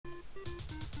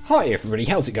Hi everybody,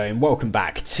 how's it going? Welcome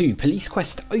back to Police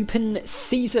Quest Open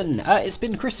Season. It's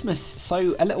been Christmas,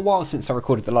 so a little while since I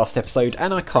recorded the last episode,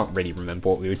 and I can't really remember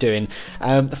what we were doing.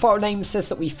 The file name says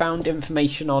that we found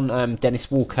information on Dennis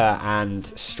Walker and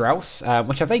Strauss,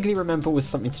 which I vaguely remember was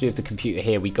something to do with the computer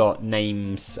here. We got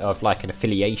names of like an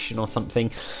affiliation or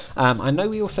something. I know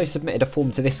we also submitted a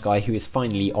form to this guy who is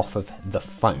finally off of the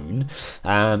phone.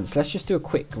 So let's just do a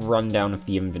quick rundown of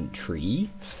the inventory.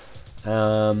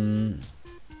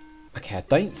 Okay, I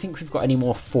don't think we've got any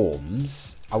more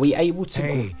forms. Are we able to...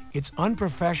 Hey, it's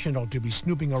unprofessional to be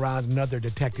snooping around another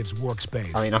detective's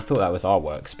workspace. I mean, I thought that was our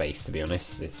workspace, to be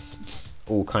honest. It's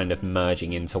all kind of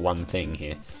merging into one thing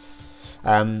here.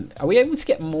 Are we able to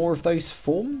get more of those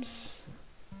forms?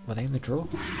 Were they in the drawer?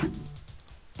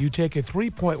 You take a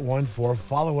 3.14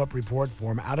 follow-up report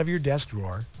form out of your desk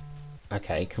drawer.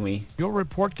 Okay, can we... Your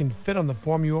report can fit on the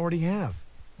form you already have.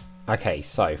 Okay,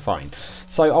 so fine.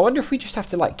 So I wonder if we just have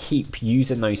to like keep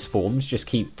using those forms, just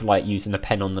keep like using the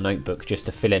pen on the notebook just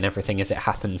to fill in everything as it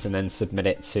happens and then submit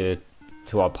it to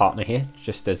our partner here,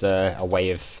 just as a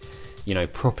way of, you know,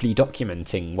 properly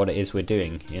documenting what it is we're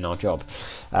doing in our job.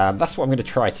 That's what I'm going to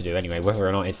try to do anyway. Whether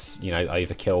or not it's, you know,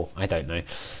 overkill, I don't know.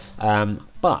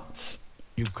 But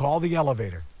you call the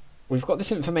elevator. We've got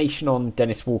this information on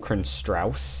Dennis Walker and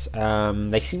Strauss.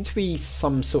 They seem to be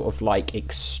some sort of like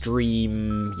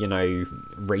extreme, you know,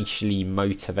 racially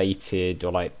motivated,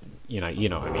 or like, you know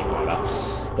what I mean by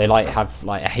that. They like have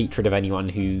like a hatred of anyone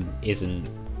who isn't,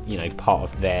 you know, part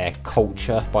of their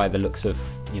culture by the looks of,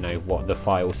 you know, what the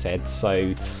file said.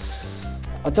 So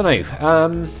I don't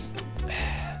know.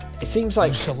 It seems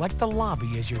like... You select the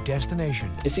lobby as your destination.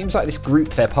 It seems like this group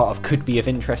they're part of could be of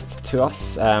interest to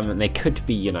us, and they could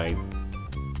be, you know,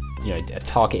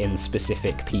 targeting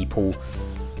specific people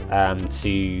to,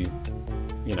 you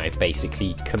know,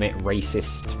 basically commit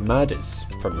racist murders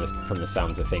from the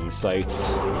sounds of things. So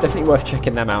definitely worth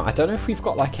checking them out. I don't know if we've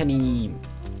got like any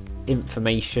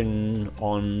information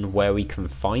on where we can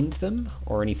find them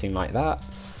or anything like that.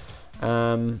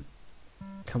 Can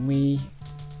we...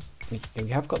 We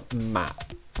have got the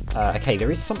map. Okay,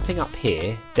 there is something up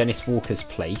here. Dennis Walker's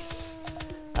place.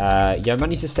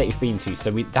 Yeomani's estate we've been to, so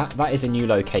that is a new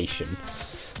location.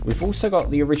 We've also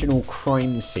got the original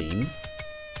crime scene.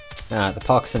 The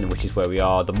Park Centre, which is where we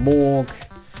are. The morgue.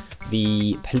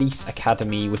 The police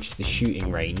academy, which is the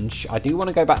shooting range. I do want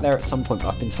to go back there at some point, but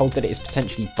I've been told that it is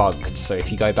potentially bugged. So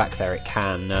if you go back there, it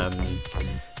can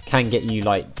get you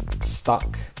like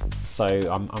stuck. So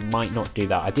I might not do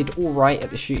that. I did all right at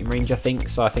the shooting range, I think.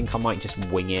 So I think I might just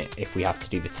wing it if we have to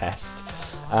do the test.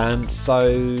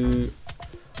 So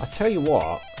I tell you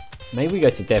what, maybe we go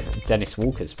to Dennis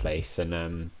Walker's place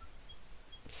and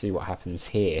see what happens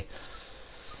here.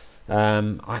 I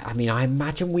mean, I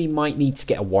imagine we might need to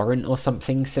get a warrant or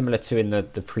something similar to in the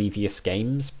previous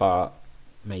games, but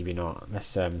maybe not.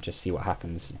 Let's just see what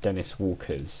happens. Dennis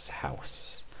Walker's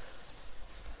house.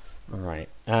 All right.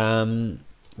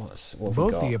 What have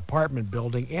we got? Both the apartment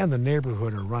building and the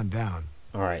neighborhood are run down.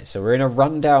 Alright, so we're in a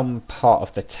rundown part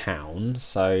of the town,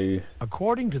 so...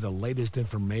 According to the latest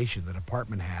information the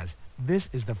department has, this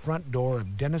is the front door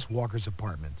of Dennis Walker's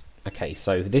apartment. Okay,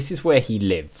 so this is where he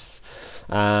lives.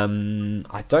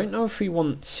 I don't know if we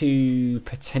want to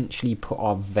potentially put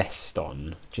our vest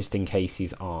on, just in case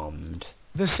he's armed.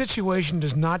 The situation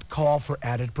does not call for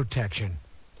added protection.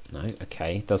 No,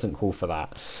 okay, doesn't call for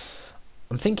that.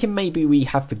 I'm thinking maybe we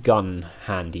have the gun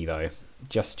handy though,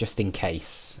 just in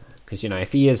case. Because, you know,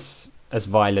 if he is as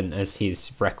violent as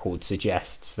his record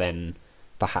suggests, then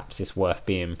perhaps it's worth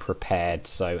being prepared.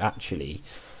 So actually,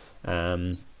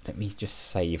 let me just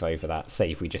save over that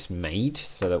save we just made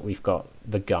so that we've got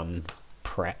the gun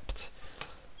prepped.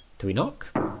 Do we knock?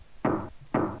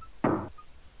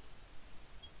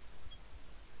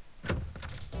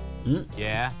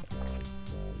 Yeah?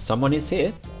 Someone is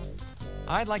here.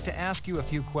 I'd like to ask you a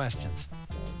few questions.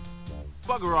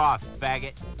 Bugger off,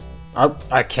 faggot. Oh,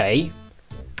 okay.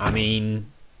 I mean,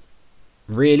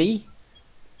 really?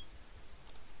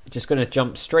 Just gonna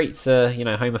jump straight to, you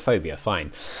know, homophobia.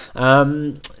 Fine.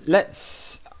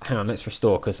 Let's hang on. Let's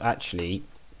restore, because actually,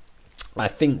 I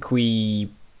think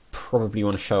we probably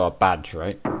want to show our badge,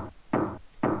 right?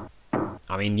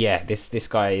 I mean, yeah. This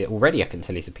guy already, I can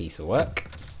tell he's a piece of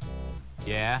work.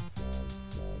 Yeah?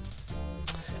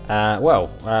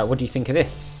 What do you think of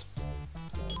this?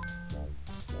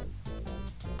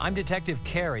 I'm Detective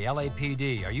Carey,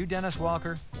 LAPD. Are you Dennis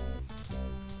Walker?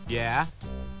 Yeah?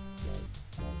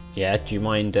 Yeah, do you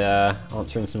mind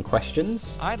answering some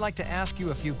questions? I'd like to ask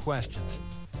you a few questions.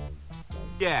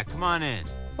 Yeah, come on in.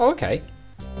 Oh, okay.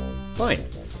 Fine.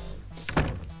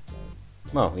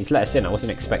 Well, he's let us in. I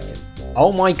wasn't expecting.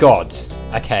 Oh my god.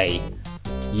 Okay.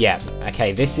 Yep.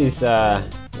 Okay, this is,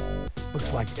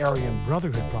 Looks like Aryan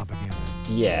Brotherhood propaganda.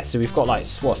 yeah, so we've got, like,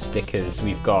 SWAT stickers.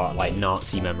 We've got, like,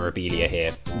 Nazi memorabilia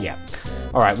here. Yeah.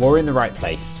 Alright, well, we're in the right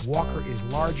place. Walker is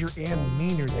larger and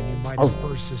meaner than you might have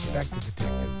first suspected,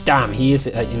 Detective. Damn, he is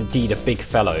indeed a big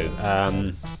fellow.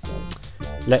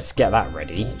 Let's get that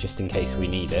ready, just in case we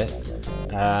need it.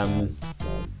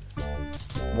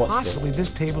 What's Possibly this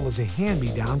table is a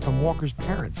hand-me-down from Walker's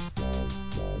parents.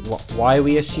 Why are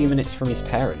we assuming it's from his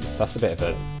parents? That's a bit of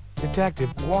a...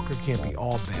 Detective, Walker can't be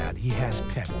all bad. He has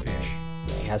pet fish.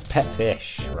 He has pet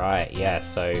fish, right, yeah,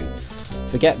 so...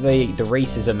 Forget the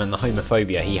racism and the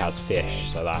homophobia, he has fish,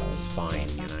 so that's fine,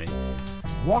 you know.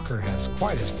 Walker has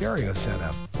quite a stereo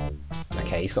setup.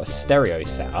 Okay, he's got a stereo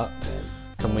set up.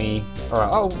 Can we... Alright,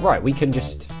 oh, right, we can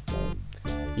just...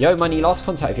 Yo Money, last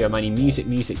contact with Yo Money, music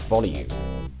volume.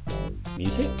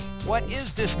 Music? What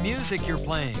is this music you're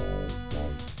playing?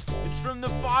 It's from the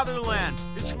fatherland.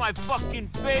 It's my fucking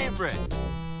favorite.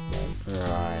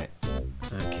 Right.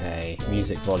 Okay,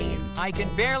 music volume. I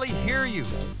can barely hear you.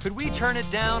 Could we turn it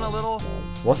down a little?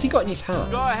 What's he got in his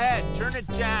hand? Go ahead, turn it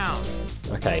down.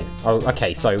 Okay. Oh,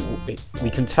 okay, so we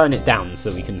can turn it down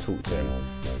so we can talk to him.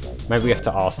 Maybe we have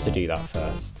to ask to do that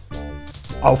first.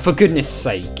 Oh, for goodness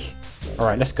sake.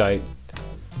 Alright, let's go.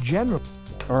 General.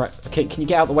 Alright, okay, can you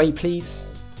get out of the way, please?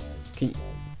 Can you...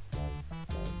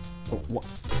 Oh, what?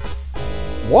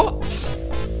 What?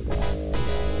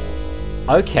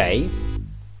 Okay.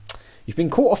 You've been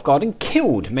caught off guard and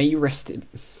killed. May you rest in...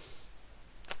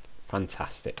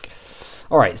 Fantastic.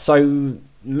 Alright, so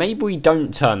maybe we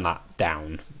don't turn that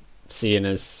down, seeing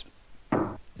as,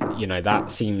 you know,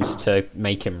 that seems to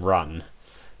make him run.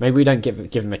 Maybe we don't give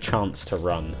him a chance to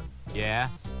run. Yeah?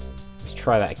 Let's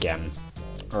try that again.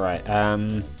 Alright,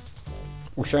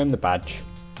 we'll show him the badge.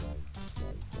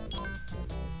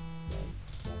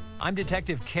 I'm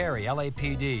Detective Carey,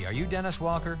 LAPD. Are you Dennis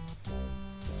Walker?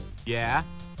 Yeah?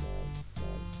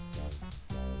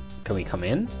 Can we come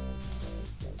in?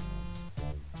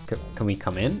 Can we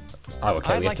come in? Oh,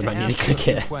 okay, we have to manually click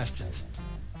it. Questions.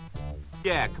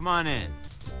 Yeah, come on in.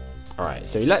 Alright,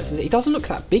 so he doesn't look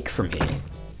that big from here.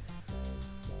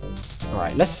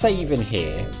 Alright, let's save in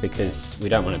here, because we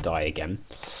don't want to die again.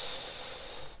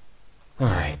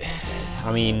 Alright,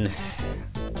 I mean...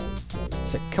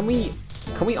 So, can we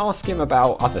ask him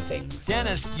about other things?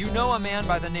 Dennis, you know a man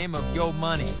by the name of Yo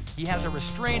Money. He has a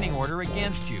restraining order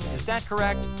against you. Is that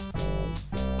correct?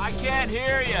 I can't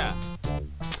hear ya.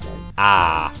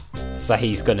 Ah, so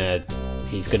he's gonna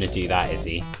do that, is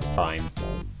he? Fine.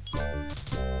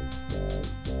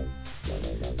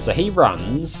 So he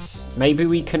runs. Maybe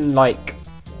we can, like,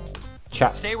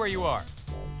 chat. Stay where you are.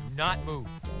 Do not move.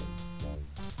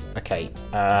 Okay,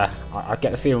 I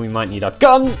get the feeling we might need a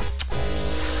gun.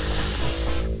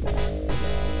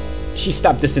 She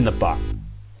stabbed us in the butt.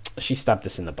 She stabbed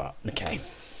us in the butt. Okay.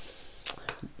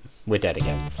 We're dead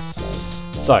again.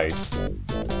 So,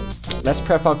 let's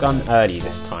prep our gun early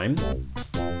this time.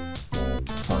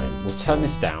 Fine, we'll turn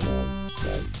this down.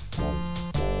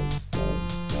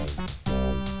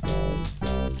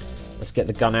 Let's get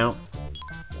the gun out.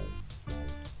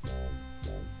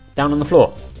 Down on the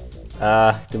floor.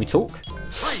 Do we talk?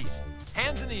 Freeze!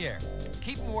 Hands in the air.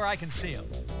 Keep them where I can see them.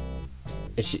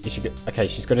 Is she okay,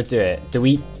 she's gonna do it. Do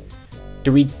we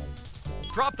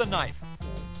Drop the knife.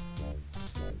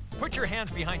 Put your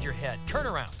hands behind your head. Turn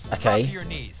around. Okay. Drop to your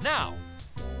knees. Now.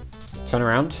 turn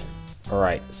around?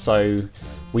 Alright, so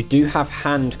we do have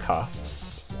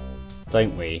handcuffs,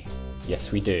 don't we?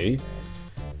 Yes, we do.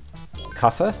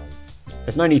 Cuff her?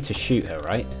 There's no need to shoot her,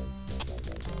 right?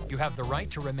 You have the right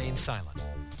to remain silent.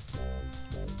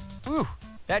 Ooh,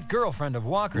 that girlfriend of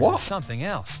Walker's What? is something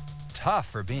else. Tough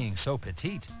for being so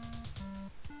petite.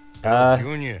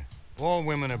 Junior, all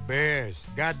women are bears.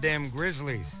 Goddamn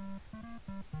grizzlies.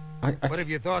 What if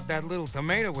you thought that little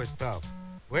tomato was tough?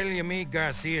 Wait till you meet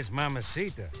Garcia's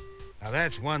mamacita. Now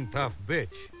that's one tough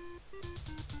bitch.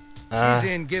 She's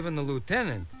in giving the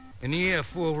lieutenant an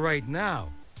earful right now.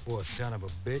 Poor son of a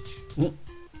bitch.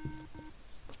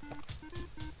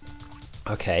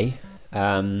 Okay.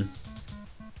 I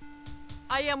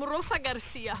am Rosa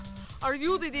Garcia. Are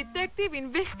you the detective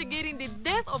investigating the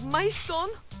death of my son?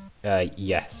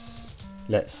 Yes.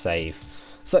 Let's save.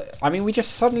 So, I mean, we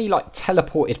just suddenly, like,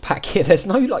 teleported back here. There's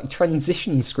no, like,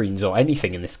 transition screens or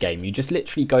anything in this game. You just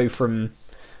literally go from,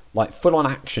 like, full-on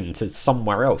action to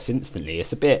somewhere else instantly.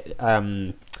 It's a bit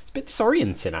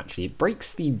disorienting, actually. It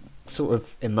breaks the sort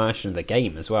of immersion of the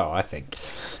game as well, I think.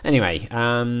 Anyway,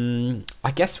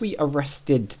 I guess we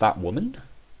arrested that woman.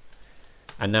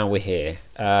 And now we're here.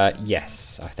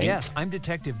 Yes, I think. Yes, I'm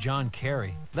Detective John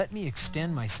Carey. Let me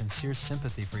extend my sincere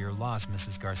sympathy for your loss,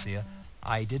 Mrs. Garcia.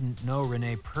 I didn't know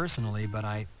Renee personally, but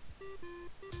I...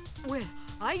 Well,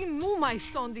 I knew my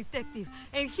son, Detective,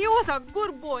 and he was a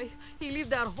good boy. He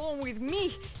lived at home with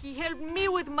me. He helped me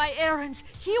with my errands.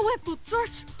 He went to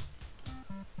church.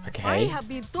 Okay. I have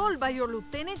been told by your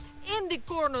lieutenant and the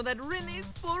coroner that Renee's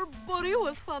poor body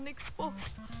was found exposed.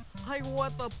 I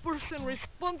want the person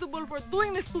responsible for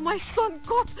doing this to my son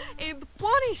caught and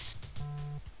punished.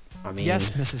 I mean, yes,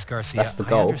 Mrs. Garcia, that's the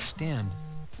goal. I understand.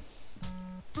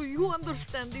 Do you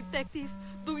understand, Detective?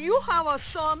 Do you have a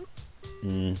son?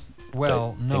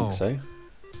 Well, don't no. think so.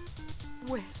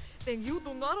 Well, then you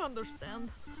do not understand.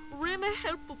 Renee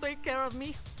helped to take care of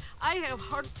me. I have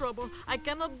heart trouble. I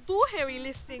cannot do heavy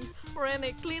lifting.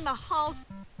 Renee cleaned the house.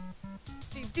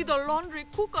 He did the laundry,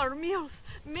 cook our meals.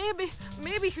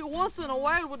 Maybe he once in a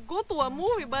while would go to a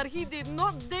movie, but he did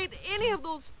not date any of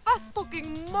those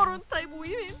fast-talking modern-type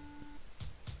women.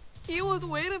 He was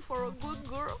waiting for a good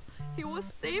girl. He was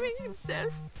saving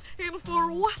himself. And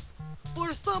for what?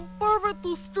 For some pervert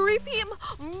to strip him,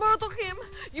 murder him.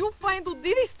 You find who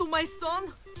did this to my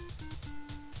son.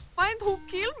 Find who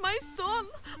killed my son,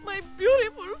 my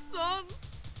beautiful son.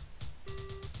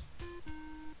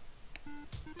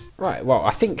 Right. Well,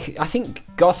 I think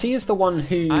Garcia's the one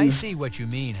who. I see what you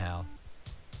mean, Hal.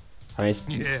 I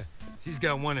mean, Yeah, she's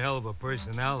got one hell of a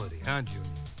personality, huh, Junior?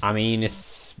 I mean,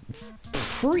 it's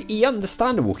pretty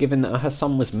understandable given that her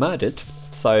son was murdered.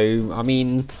 So, I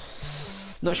mean,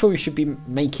 not sure we should be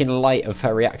making light of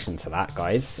her reaction to that,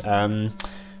 guys.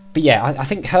 But yeah, I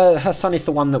think her son is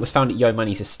the one that was found at Yo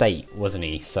Money's estate, wasn't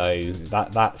he? So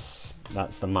that's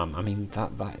the mum. I mean,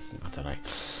 that's I don't know.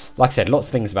 Like I said, lots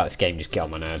of things about this game just get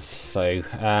on my nerves. So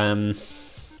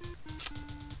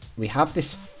we have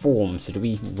this form. So do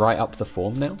we write up the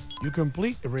form now? You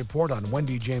complete the report on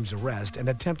Wendy James' arrest and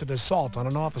attempted assault on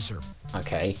an officer.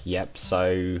 Okay. Yep.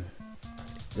 So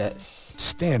let's.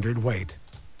 Standard weight.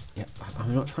 Yep.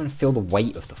 I'm not trying to feel the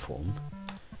weight of the form.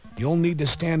 You'll need to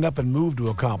stand up and move to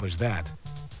accomplish that.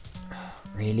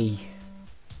 Really?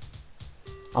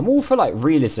 I'm all for like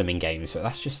realism in games, but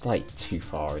that's just like too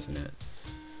far, isn't it?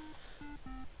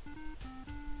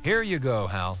 Here you go,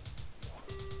 Hal.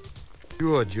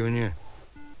 Sure, Junior.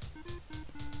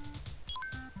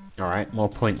 Alright, more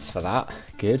points for that.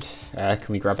 Good. Can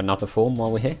we grab another form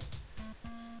while we're here?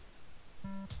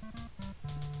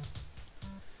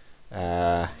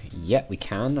 Yep, we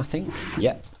can, I think.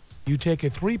 Yep. You take a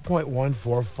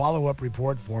 3.14 follow-up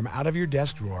report form out of your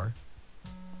desk drawer.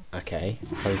 Okay,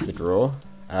 close the drawer.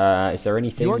 Is there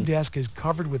anything... Your desk is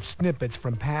covered with snippets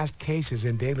from past cases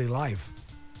in daily life.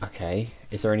 Okay,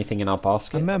 is there anything in our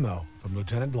basket? A memo from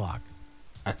Lieutenant Block.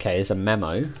 Okay, there's a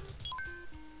memo.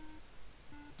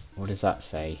 What does that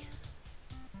say?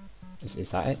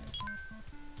 Is that it?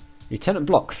 Lieutenant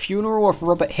Block, funeral of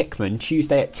Robert Hickman,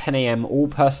 Tuesday at 10 AM, all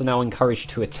personnel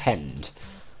encouraged to attend.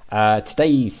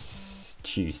 Today's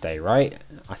Tuesday, right?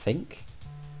 I think.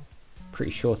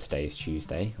 Pretty sure today's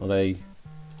Tuesday. Although,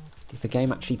 does the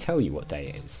game actually tell you what day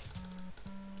it is?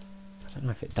 I don't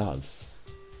know if it does.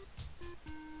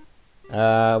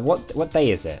 What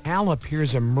day is it? Al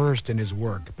appears immersed in his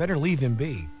work. Better leave him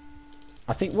be.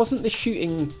 I think wasn't the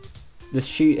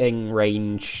shooting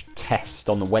range test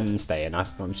on the Wednesday, and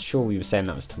I'm sure we were saying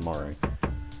that was tomorrow.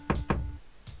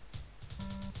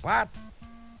 What?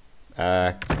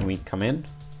 Can we come in?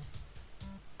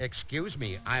 Excuse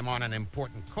me, I'm on an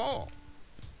important call.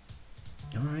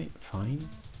 Alright, fine.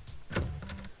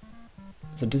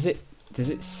 So does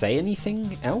it say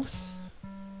anything else?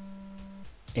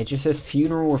 It just says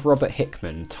funeral of Robert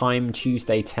Hickman, time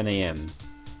Tuesday 10 AM.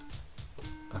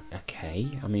 Okay,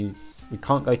 I mean, we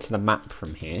can't go to the map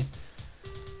from here.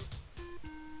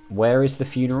 Where is the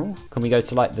funeral? Can we go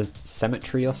to like the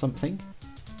cemetery or something?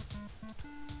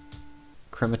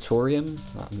 Crematorium?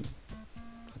 I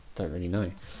don't really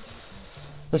know.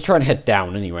 Let's try and head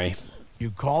down anyway.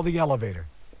 You call the elevator.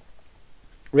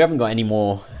 We haven't got any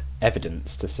more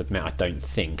evidence to submit, I don't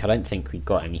think. I don't think we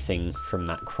got anything from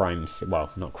that crime scene.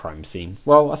 Well, not crime scene.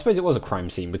 Well, I suppose it was a crime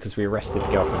scene because we arrested the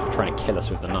girlfriend for trying to kill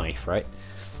us with the knife, right?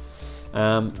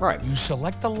 Right. You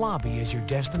select the lobby as your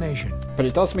destination. But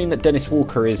it does mean that Dennis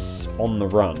Walker is on the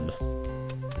run.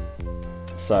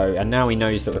 So, and now he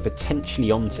knows that we're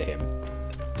potentially onto him,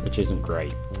 which isn't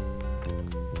great.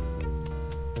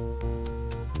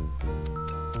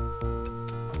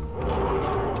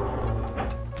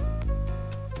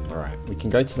 Alright, we can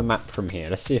go to the map from here.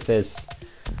 Let's see if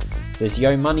there's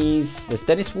Yo Money's, there's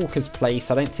Dennis Walker's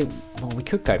place. I don't think, well, we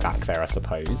could go back there, I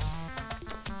suppose.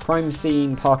 Crime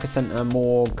scene, Parker Centre,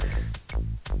 morgue.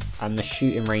 and the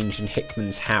shooting range in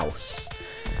Hickman's house.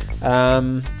 I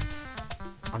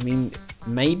mean,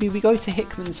 maybe we go to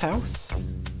Hickman's house?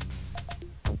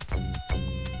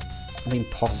 I mean,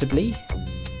 possibly?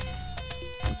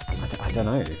 I don't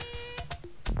know.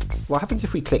 What happens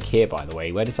if we click here, by the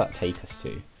way? Where does that take us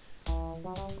to?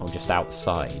 Or just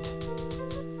outside?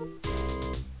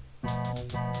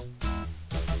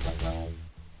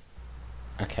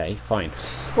 Okay, fine.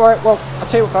 Alright, well, I'll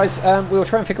tell you what, guys. We'll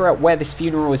try and figure out where this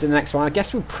funeral is in the next one. I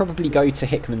guess we'll probably go to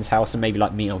Hickman's house and maybe,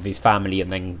 like, meet of his family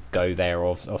and then go there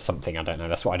or something. I don't know.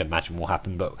 That's what I'd imagine will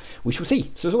happen, but we shall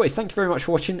see. So, as always, thank you very much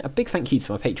for watching. A big thank you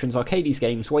to my patrons, Arcades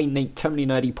Games, Wayne, Nate, Terminally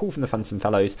Nerdy, Paul from the Phantom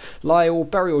Fellows, Lyle,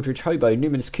 Barry Aldridge, Hobo,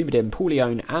 Numinous Kubidim, Paul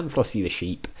Leone, and Flossie the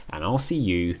Sheep. And I'll see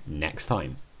you next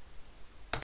time.